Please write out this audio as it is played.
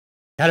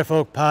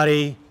Catafalque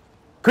party,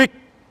 quick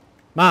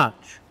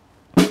march.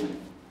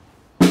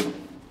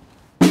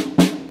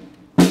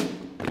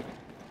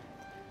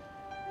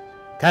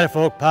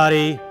 Catafalque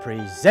party,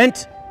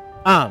 present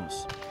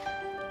arms.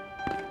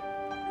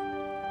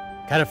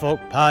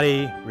 Catafalque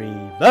party,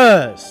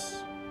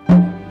 reverse.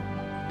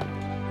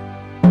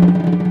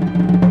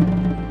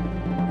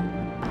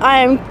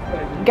 I'm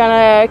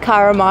Gunner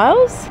Cara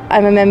Miles.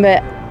 I'm a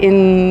member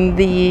in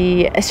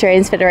the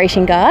Australian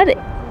Federation Guard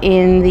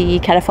in the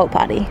Catafalque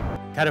party.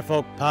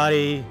 Catafalque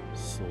party,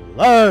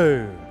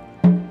 slow.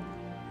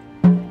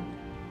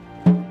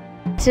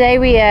 Today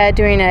we are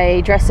doing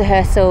a dress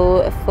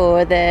rehearsal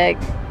for the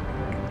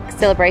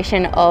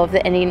celebration of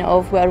the ending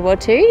of World War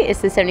II.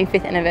 It's the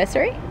 75th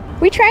anniversary.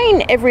 We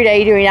train every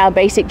day doing our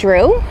basic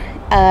drill,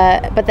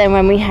 but then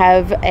when we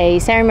have a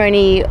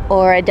ceremony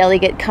or a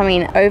delegate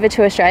coming over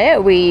to Australia,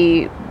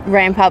 we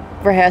ramp up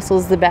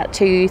rehearsals about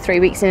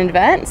 2-3 weeks in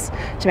advance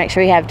to make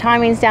sure we have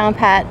timings down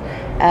pat.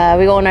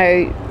 We all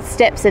know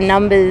steps and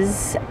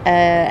numbers,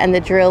 and the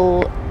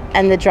drill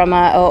and the drummer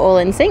are all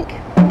in sync.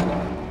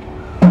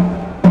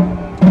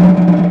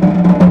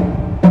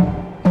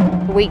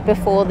 A week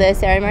before the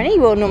ceremony,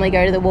 we'll normally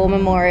go to the War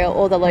Memorial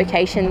or the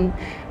location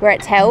where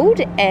it's held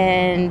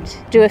and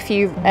do a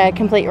few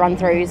complete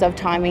run-throughs of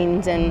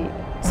timings and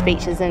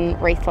speeches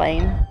and wreath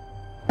laying.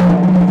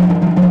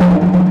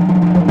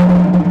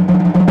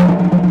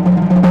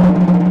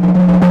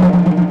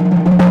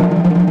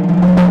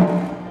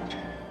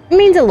 It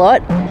means a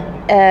lot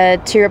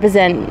to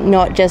represent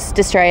not just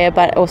Australia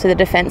but also the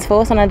Defence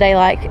Force on a day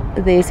like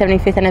the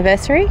 75th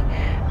anniversary,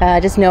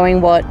 just knowing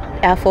what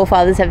our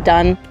forefathers have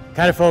done.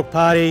 Catafalque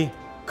party,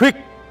 quick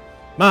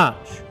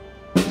march.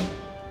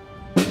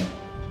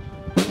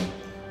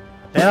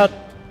 About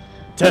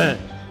turn.